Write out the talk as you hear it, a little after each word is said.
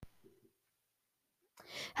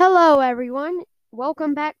Hello, everyone.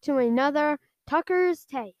 Welcome back to another Tucker's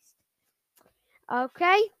Taste.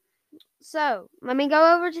 Okay, so let me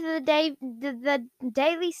go over to the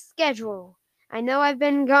daily schedule. I know I've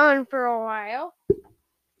been gone for a while,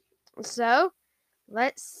 so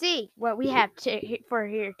let's see what we have for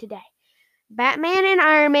here today. Batman and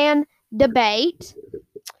Iron Man debate.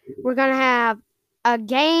 We're gonna have a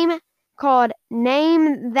game called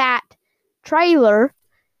Name That Trailer.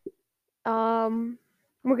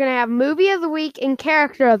 We're gonna have movie of the week and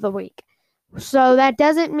character of the week. So that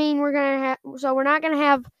doesn't mean we're not gonna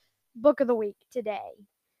have book of the week today.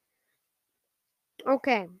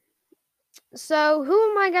 Okay. So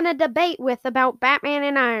who am I gonna debate with about Batman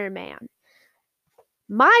and Iron Man?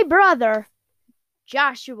 My brother,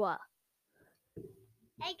 Joshua.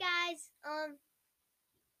 Hey guys,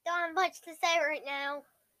 don't have much to say right now.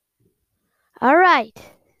 Alright.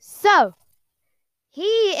 So he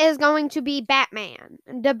is going to be Batman.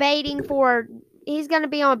 He's gonna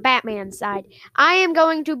be on Batman's side. I am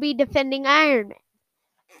going to be defending Iron Man.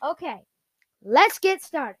 Okay. Let's get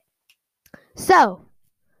started. So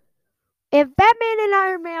if Batman and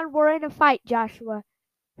Iron Man were in a fight, Joshua,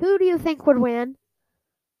 who do you think would win?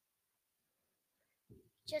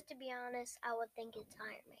 Just to be honest, I would think it's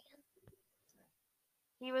Iron Man.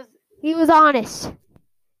 He was honest.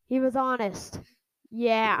 He was honest.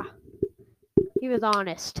 Yeah. He was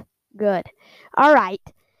honest. Good. All right.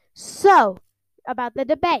 So, about the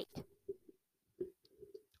debate.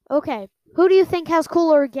 Okay. Who do you think has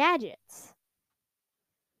cooler gadgets?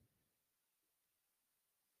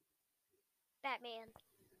 Batman.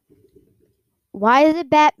 Why is it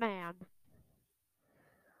Batman?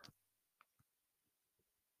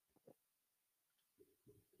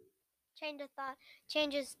 Change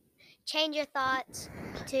your thoughts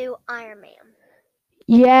to Iron Man.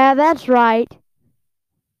 Yeah, that's right.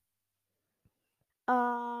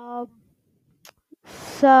 Um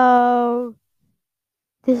so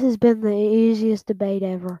this has been the easiest debate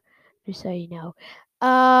ever, just so you know.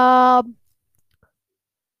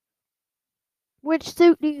 Which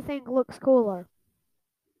suit do you think looks cooler?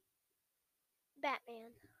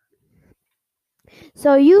 Batman.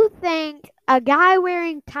 So you think a guy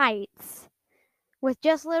wearing tights with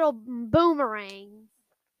just little boomerangs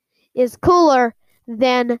is cooler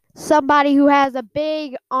than somebody who has a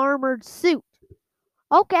big armored suit?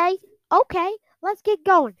 Okay, let's get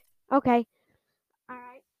going. Okay, all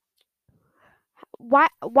right.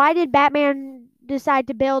 Why did Batman decide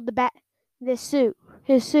to build this suit?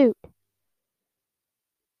 His suit.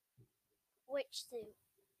 Which suit?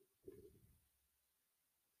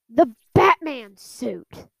 The Batman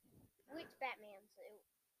suit. Which Batman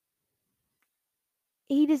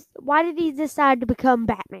suit? Why did he decide to become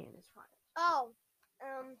Batman? Oh,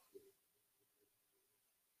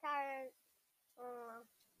 tired.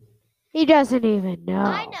 He doesn't even know.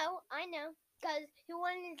 I know. Because he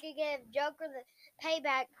wanted to give Joker the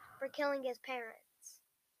payback for killing his parents.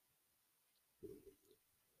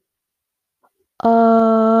 I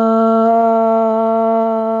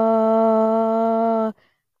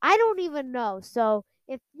don't even know. So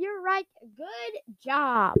if you're right, good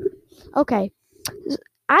job. Okay,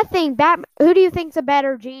 I think Batman. Who do you think's a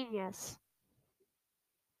better genius?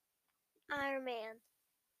 Iron Man.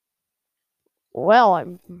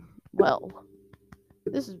 Well.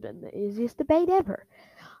 This has been the easiest debate ever.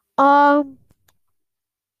 Who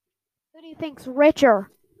do you think's richer?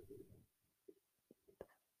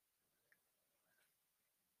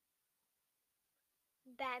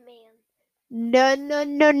 Batman. No.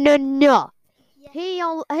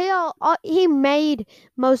 Yeah. He made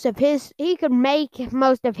most of his. He could make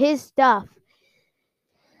most of his stuff.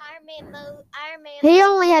 Iron Man. He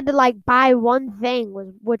only had to buy one thing,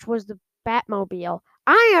 which was the Batmobile.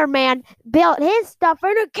 Iron Man built his stuff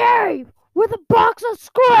in a cave with a box of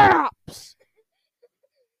scraps.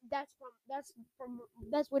 That's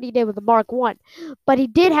what he did with the Mark One, but he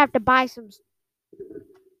did have to buy some.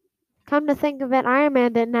 Come to think of it, Iron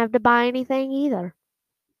Man didn't have to buy anything either.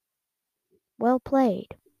 Well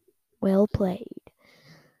played. Well played.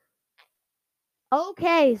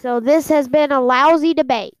 Okay, so this has been a lousy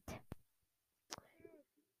debate.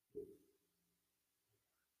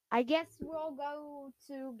 I guess we'll go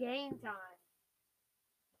to game time.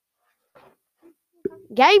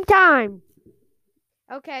 Game time!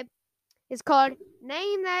 Okay. It's called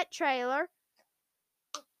Name That Trailer.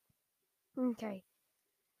 Okay.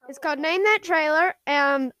 It's called Name That Trailer.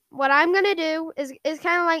 And what I'm going to do is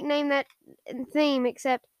kind of like Name That Theme,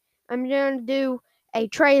 except I'm going to do a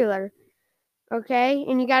trailer. Okay?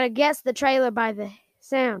 And you got to guess the trailer by the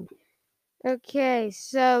sound. Okay,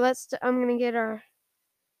 so I'm going to get our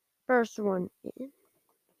first one.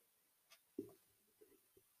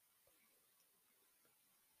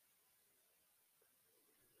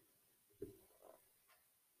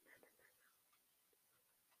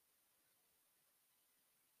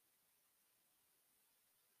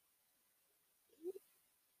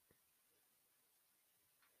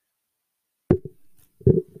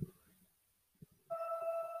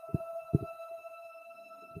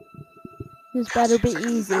 This better be It's like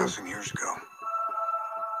easy. 1,000 years ago.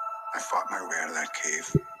 I fought my way out of that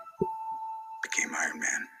cave. Became Iron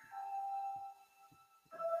Man.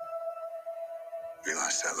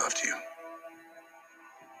 Realized I loved you.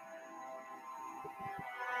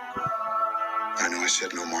 I know I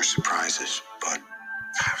said no more surprises, but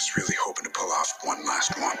I was really hoping to pull off one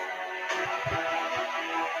last one.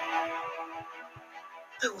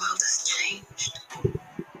 The world has changed.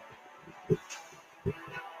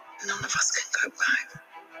 None of us can go back.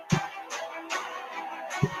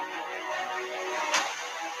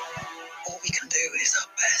 All we can do is our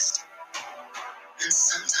best. And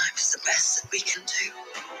sometimes the best that we can do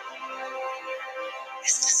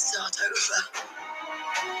is to start over.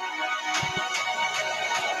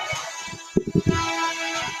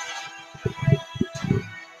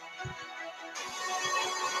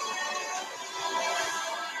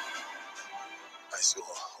 I saw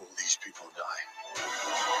all these people die.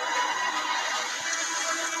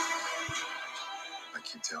 I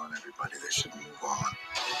keep telling everybody they should move on.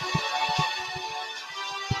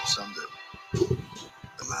 Some do,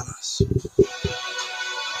 but not us.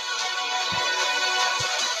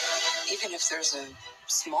 Even if there's a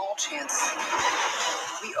small chance,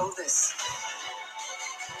 we owe this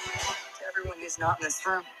to everyone who's not in this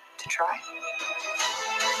room to try.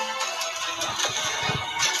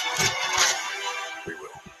 We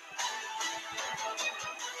will.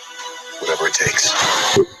 Whatever it takes.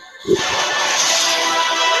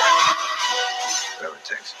 Whatever it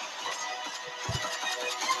takes.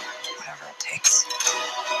 Whatever it takes.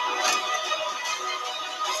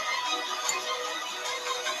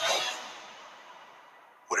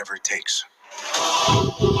 Whatever it takes.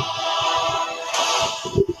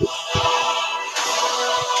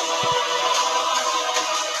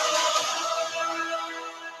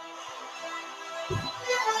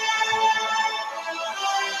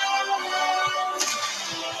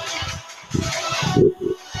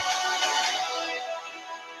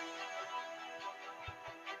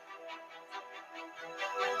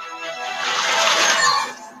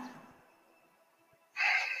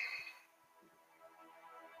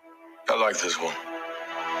 I like this one.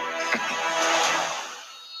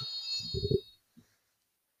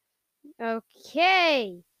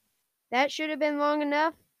 Okay. That should have been long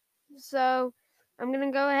enough. So I'm going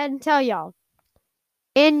to go ahead and tell y'all.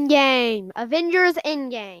 Endgame. Avengers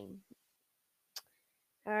Endgame.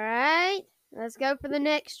 Alright. Let's go for the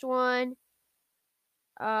next one.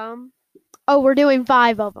 Oh, we're doing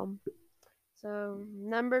 5 of them. So,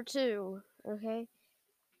 number 2. Okay.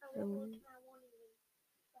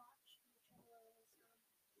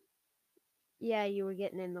 Yeah, you were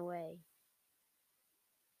getting in the way.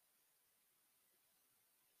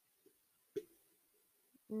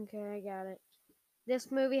 Okay, I got it.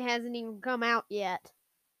 This movie hasn't even come out yet.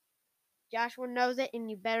 Joshua knows it, and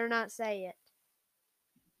you better not say it.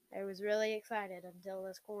 I was really excited until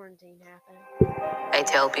this quarantine happened. I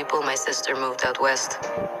tell people my sister moved out west.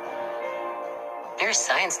 You're a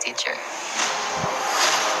science teacher.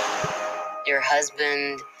 Your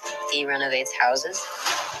husband, he renovates houses.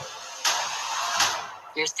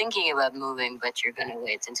 You're thinking about moving, but you're gonna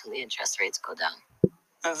wait until the interest rates go down.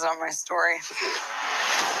 That's not my story.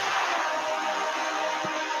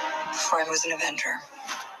 Before I was an Avenger,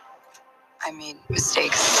 I made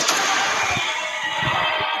mistakes.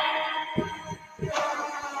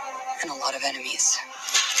 And a lot of enemies.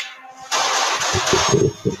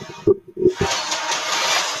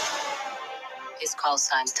 His call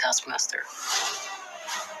sign's Taskmaster.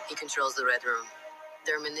 He controls the Red Room.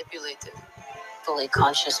 They're manipulated. Fully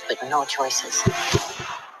conscious, but no choices.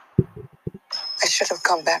 I should have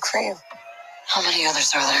come back for you. How many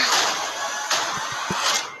others are there?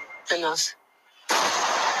 Enough.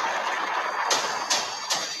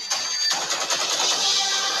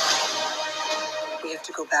 We have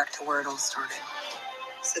to go back to where it all started.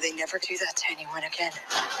 So they never do that to anyone again.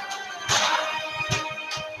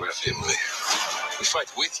 We're a family. We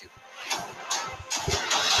fight with you.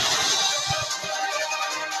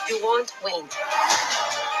 You won't win.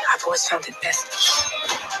 I've always found it best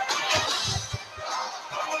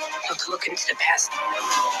not to look into the past.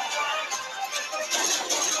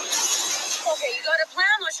 Okay, you got a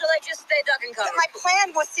plan, or shall I just stay duck and cover? My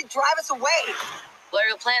plan was to drive us away. Well,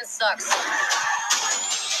 your plan sucks.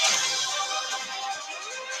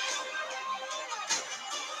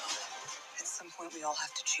 At some point, we all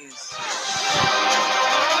have to choose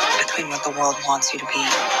between what the world wants you to be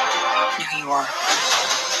and who you are.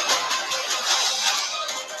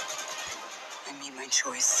 I made my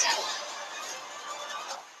choice.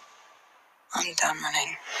 I'm done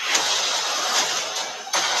running.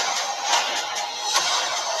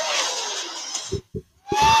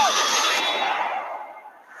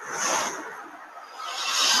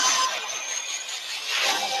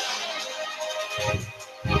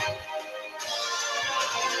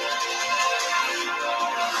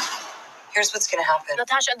 Here's what's gonna happen.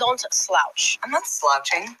 Natasha, don't slouch. I'm not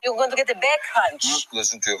slouching. You're going to get a back hunch.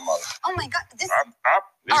 Listen to your mother. Oh my god, this. Up.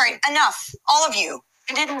 All right, enough. All of you.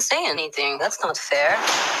 I didn't say anything. That's not fair.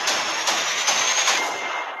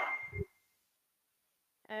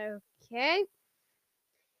 Okay.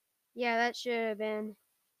 Yeah, that should have been.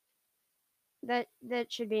 That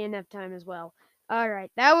should be enough time as well. Alright,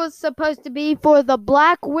 that was supposed to be for the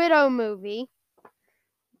Black Widow movie.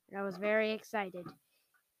 I was very excited.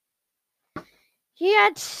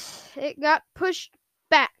 Yet, it got pushed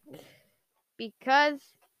back because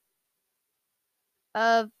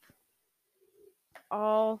of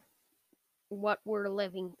all what we're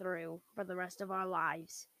living through for the rest of our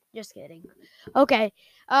lives. Just kidding. Okay.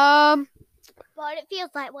 But it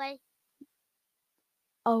feels that way.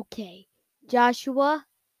 Okay. Joshua,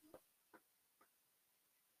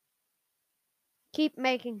 keep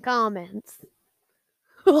making comments.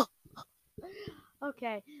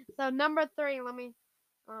 Okay. So number 3, let me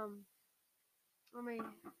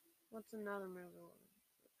what's another movie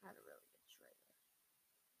that had a really good trailer?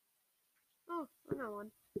 Oh, I know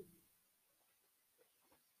one.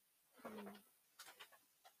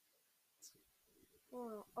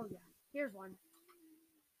 Oh yeah, here's one.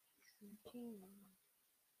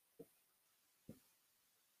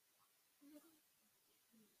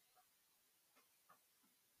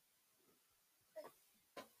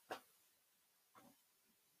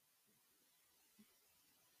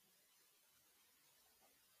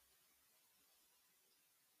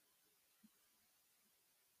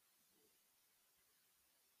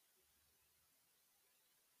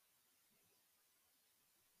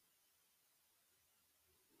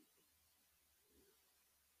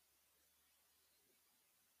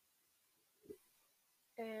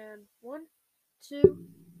 And 1, 2,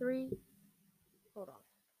 3. Hold on.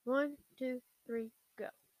 1, 2, 3, go.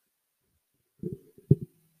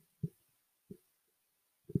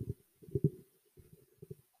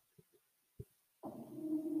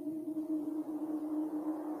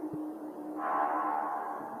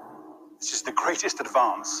 This is the greatest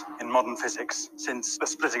advance in modern physics since the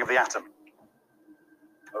splitting of the atom.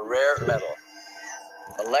 A rare metal,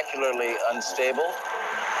 molecularly unstable.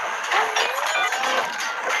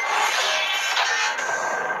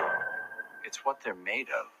 It's what they're made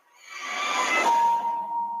of.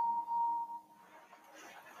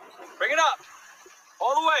 Bring it up!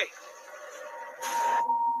 All the way!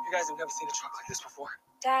 You guys have never seen a truck like this before.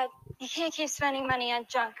 Dad, you can't keep spending money on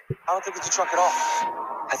junk. I don't think it's a truck at all.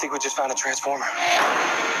 I think we just found a transformer.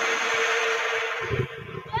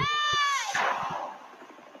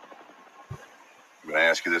 I'm going to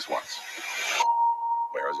ask you this once.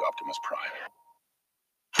 Where is Optimus Prime?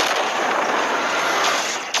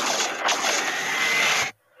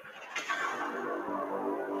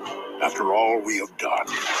 After all we have done,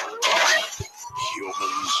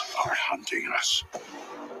 humans are hunting us.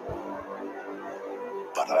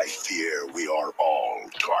 But I fear we are all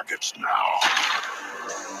targets now.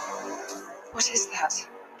 What is that?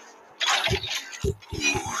 Who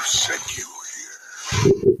sent you here?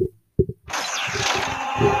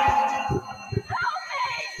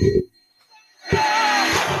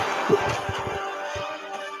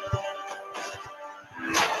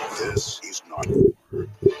 This is not war.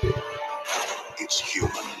 It's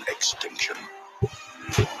human extinction.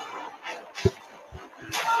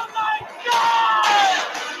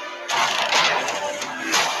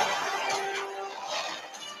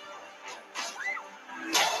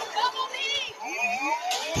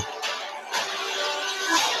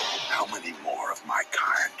 How many more of my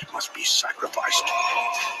kind must be sacrificed?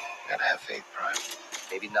 Gotta have faith, Prime.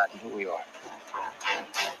 Maybe not in who we are, and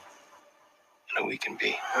who we can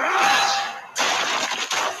be.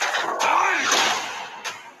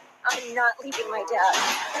 I'm not leaving my dad.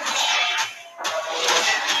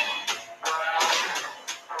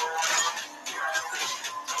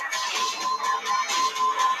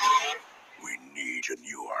 We need a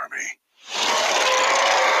new army.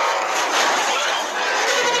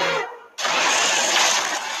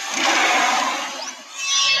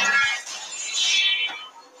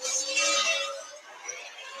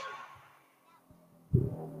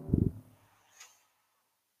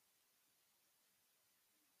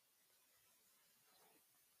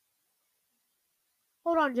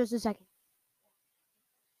 Hold on just a second.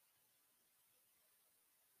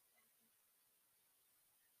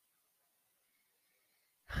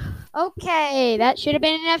 Okay, that should have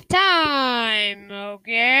been enough time.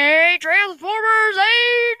 Okay, Transformers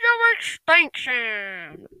Age of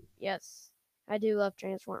Extinction. Yes, I do love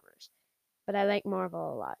Transformers, but I like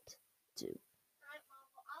Marvel a lot too. I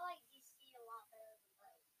like DC a lot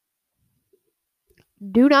better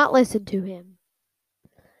Do not listen to him.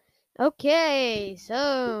 Okay,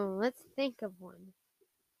 so let's think of one.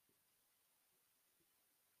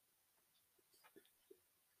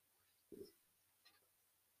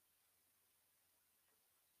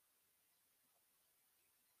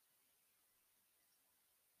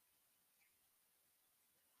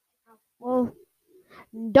 Well,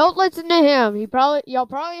 don't listen to him. Y'all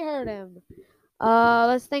probably heard him.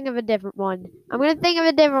 Let's think of a different one. I'm gonna think of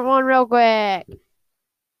a different one real quick.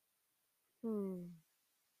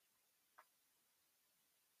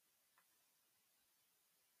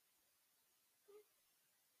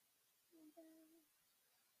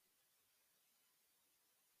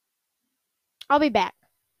 I'll be back.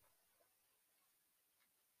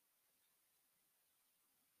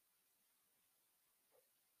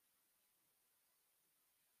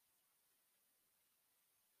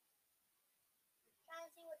 Trying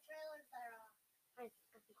to see what trailers there are.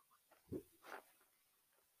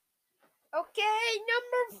 Okay,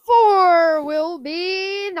 number 4 will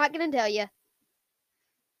be not gonna tell you.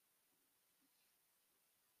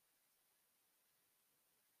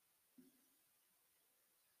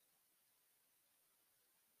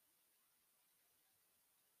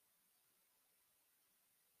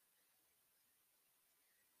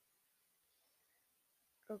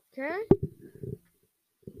 Okay.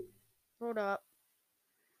 Hold up.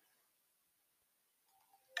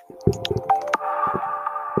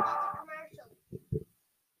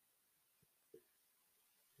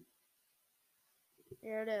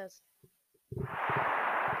 Here it is.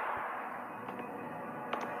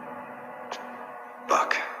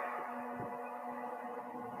 Buck.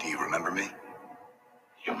 Do you remember me?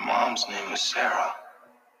 Your mom's name was Sarah.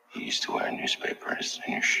 You used to wear newspapers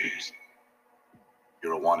in your shoes.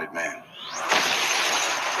 You're a wanted man.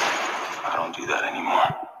 I don't do that anymore.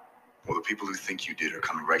 Well, the people who think you did are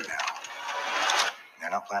coming right now. They're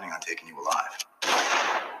not planning on taking you alive.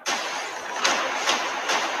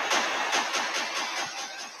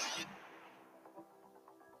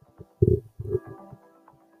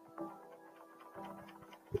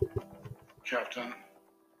 Captain,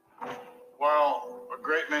 while a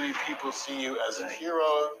great many people see you as a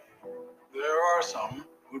hero, there are some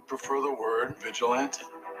who'd prefer the word vigilante.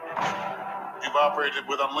 You've operated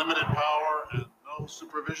with unlimited power and no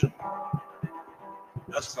supervision.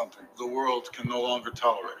 That's something the world can no longer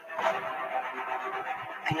tolerate.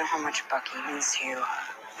 I know how much Bucky means to you.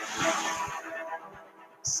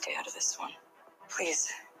 Stay out of this one.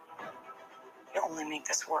 Please. You'll only make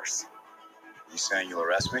this worse. You saying you'll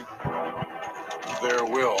arrest me? There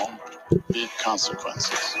will be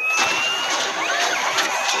consequences.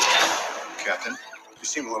 Captain, you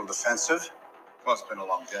seem a little defensive. Well, it's been a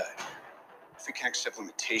long day. If we can't accept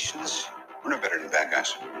limitations, we're no better than bad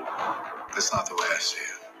guys. That's not the way I see it.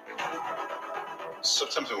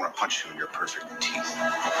 Sometimes I want to punch you in your perfect teeth.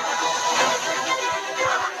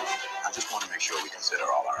 I just want to make sure we consider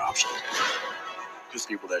all our options. Because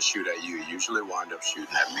people that shoot at you usually wind up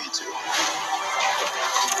shooting at me, too.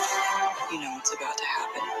 You know what's about to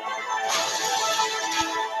happen.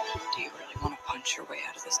 Do you really want to punch your way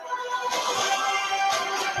out of this?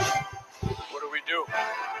 What do we do?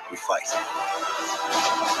 We fight.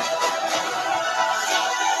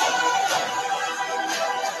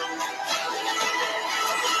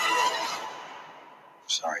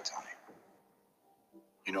 Sorry, Tony.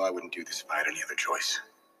 You know I wouldn't do this if I had any other choice.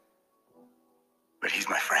 But he's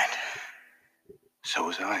my friend. So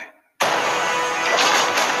was I.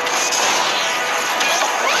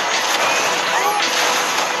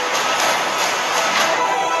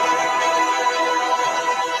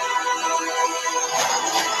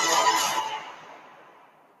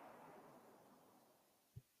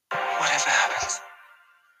 Whatever happens.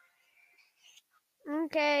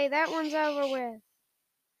 Okay, that one's over with.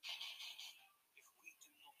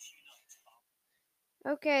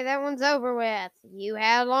 Okay, that one's over with. You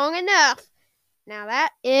had long enough. Now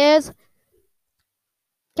that is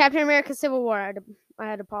Captain America Civil War. I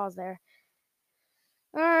had to pause there.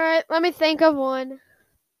 Alright, let me think of one.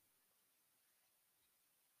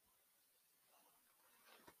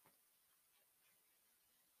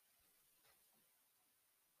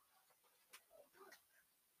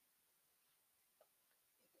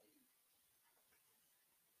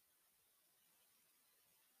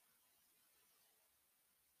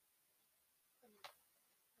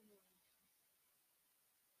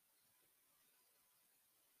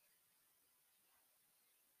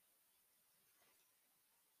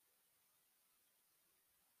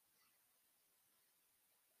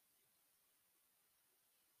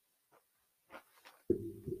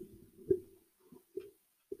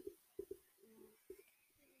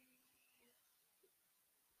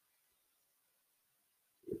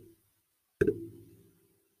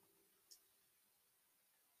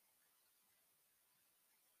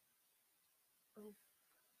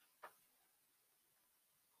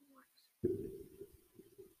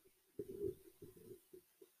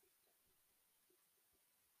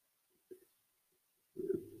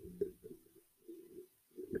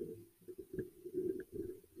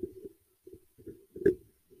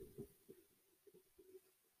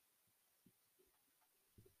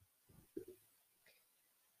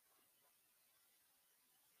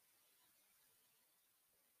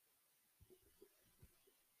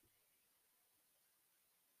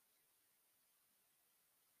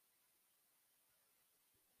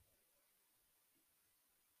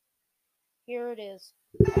 Here it is.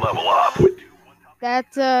 Level up with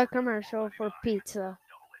That's a commercial for pizza.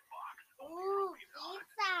 Ooh,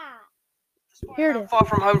 pizza. Here it is. Far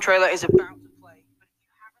From Home trailer is about to play.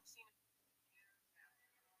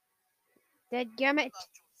 Dadgummit.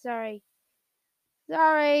 Sorry.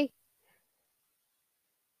 Sorry.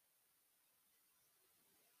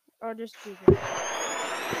 I'll just do this.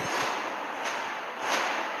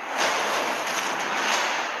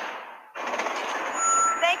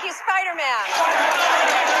 Thank you, Spider-Man.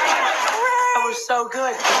 That was so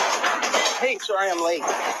good. Hey, sorry I'm late.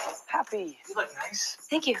 Happy. You look nice.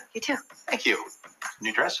 Thank you. You too. Thank you.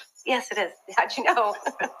 New dress? Yes, it is. How'd you know?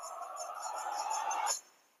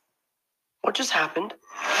 What just happened?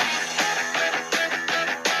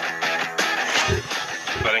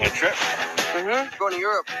 Planning a trip? Mm-hmm. Going to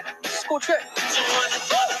Europe. School trip. Did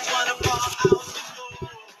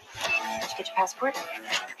you get your passport?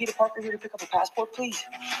 Peter Parker here to pick up a passport, please.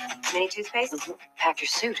 Mini toothpaste? Mhm. Pack your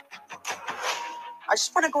suit. I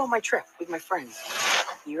just want to go on my trip with my friends.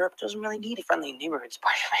 Europe doesn't really need a friendly neighborhood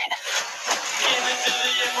Spider-Man.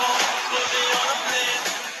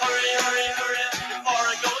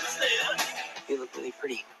 You look really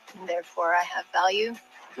pretty. Therefore, I have value.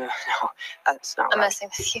 No, that's not I'm right. messing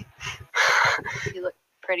with you. You look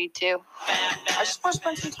pretty too. I just want to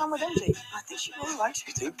spend some time with MJ. I think she really likes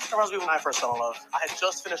me, dude. That reminds me when I first fell in love. I had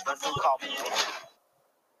just finished my film college.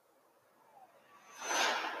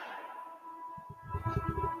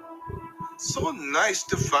 So nice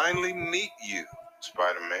to finally meet you,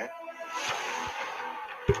 Spider-Man.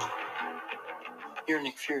 You're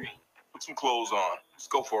Nick Fury. Put some clothes on. Let's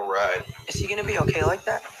go for a ride. Is he gonna be okay like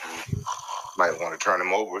that? Might want to turn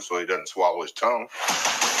him over so he doesn't swallow his tongue.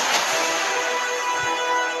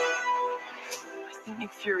 I think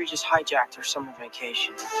Nick Fury just hijacked our summer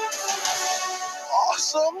vacation.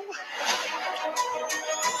 Awesome.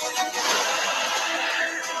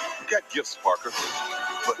 You got gifts, Parker,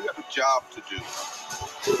 but you have a job to do.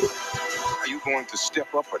 Are you going to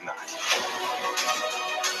step up or not?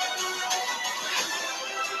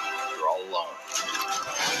 You're all alone.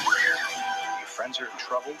 Your friends are in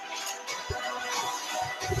trouble.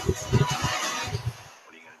 What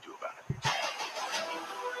are you going to do about it?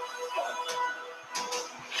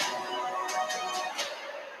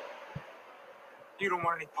 You don't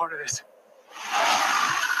want any part of this.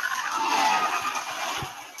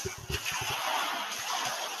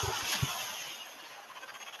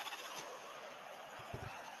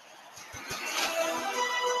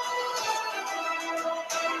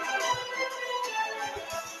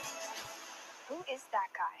 Who is that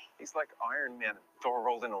guy? He's like Iron Man and Thor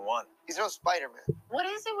rolled into one. He's no Spider-Man. What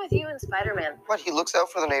is it with you and Spider-Man? But he looks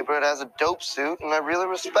out for the neighborhood, has a dope suit, and I really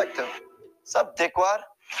respect him. What's up, dickwad?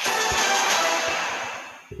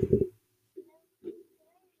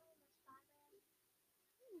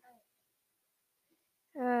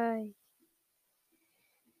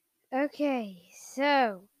 Okay,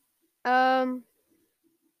 so, alright,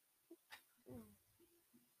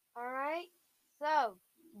 so,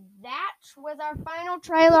 that was our final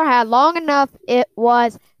trailer. Had long enough. It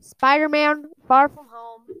was Spider-Man Far From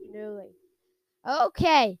Home newly.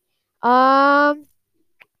 Okay, well,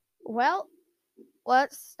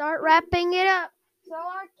 let's start wrapping it up. So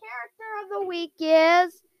our character of the week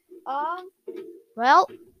is, well,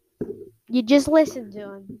 you just listen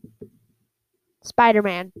to him.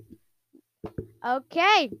 Spider-Man.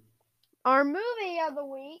 Okay, our movie of the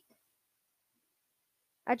week.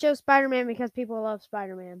 I chose Spider-Man because people love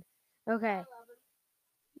Spider-Man. Okay.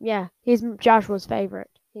 Yeah, he's Joshua's favorite.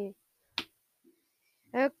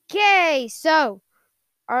 Okay, so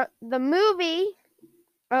the movie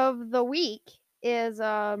of the week is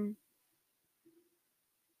all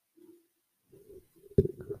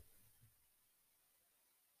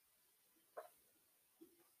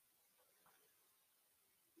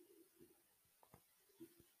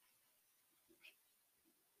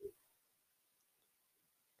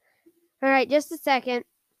right, just a second.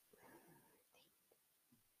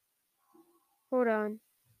 Hold on.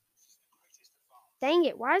 Dang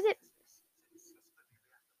it, why is it?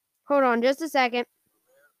 Hold on just a second.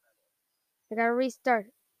 I gotta restart.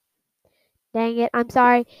 Dang it, I'm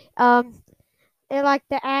sorry. They like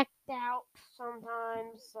to act out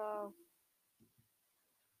sometimes, so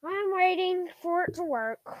I'm waiting for it to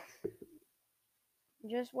work.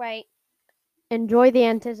 Just wait. Enjoy the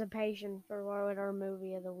anticipation for what our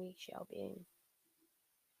movie of the week shall be.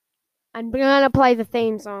 I'm gonna play the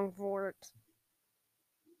theme song for it.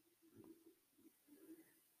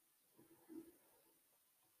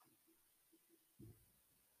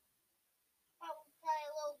 Play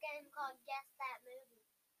a little game called Guess That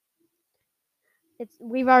Movie.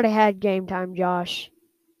 We've already had game time, Josh.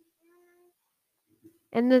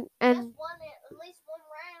 And Just one, at least one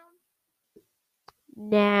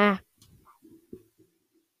round. nah.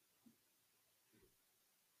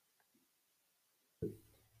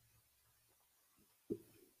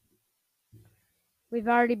 We've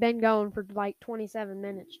already been going for like 27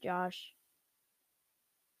 minutes, Josh.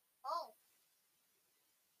 Oh.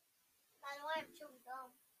 By the way, I'm chewing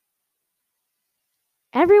gum.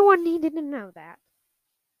 Everyone needed to know that.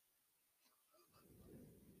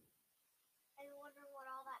 I wonder what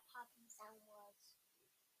all that popping sound was.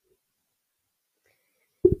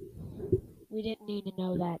 We didn't need to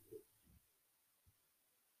know that.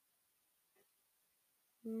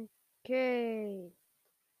 Okay.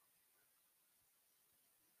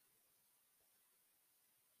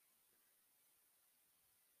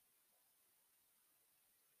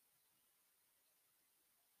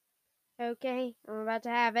 Okay, I'm about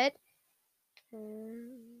to have it. Frank's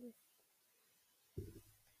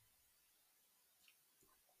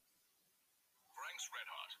Red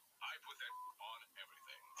Hot. I put that on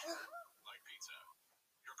everything. Like pizza.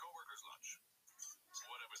 Your coworker's lunch.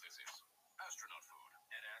 Whatever this is. Astronaut food.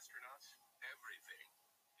 And astronauts? Everything.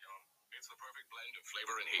 Yum. It's the perfect blend of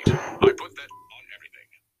flavor and heat. I put that on everything.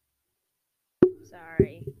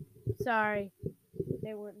 Sorry.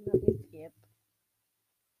 They wouldn't let me skip.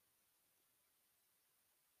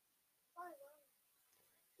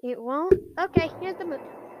 It won't? Okay, here's the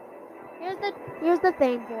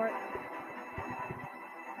thing for it.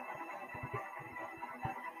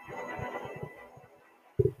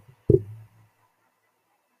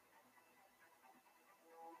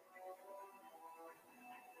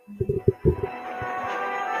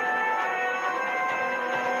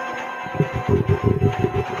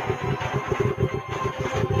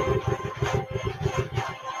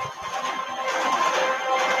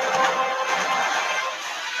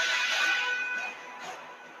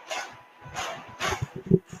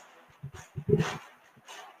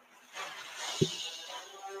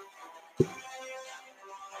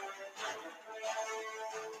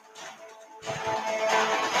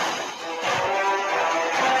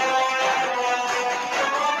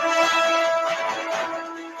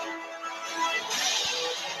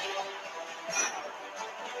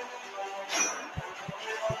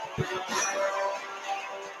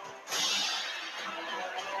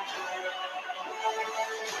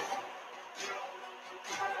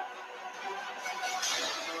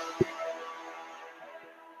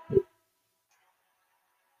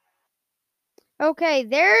 Okay,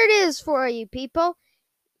 there it is for you people.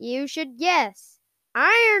 You should guess.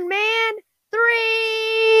 Iron Man 3!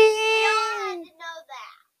 We all had to know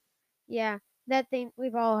that. Yeah, that theme,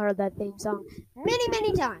 we've all heard that theme song many,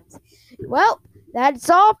 many times. Well, that's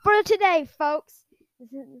all for today, folks.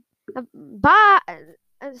 Bye.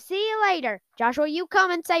 See you later. Joshua, you come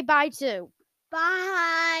and say bye too.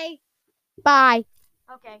 Bye. Bye.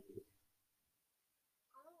 Okay.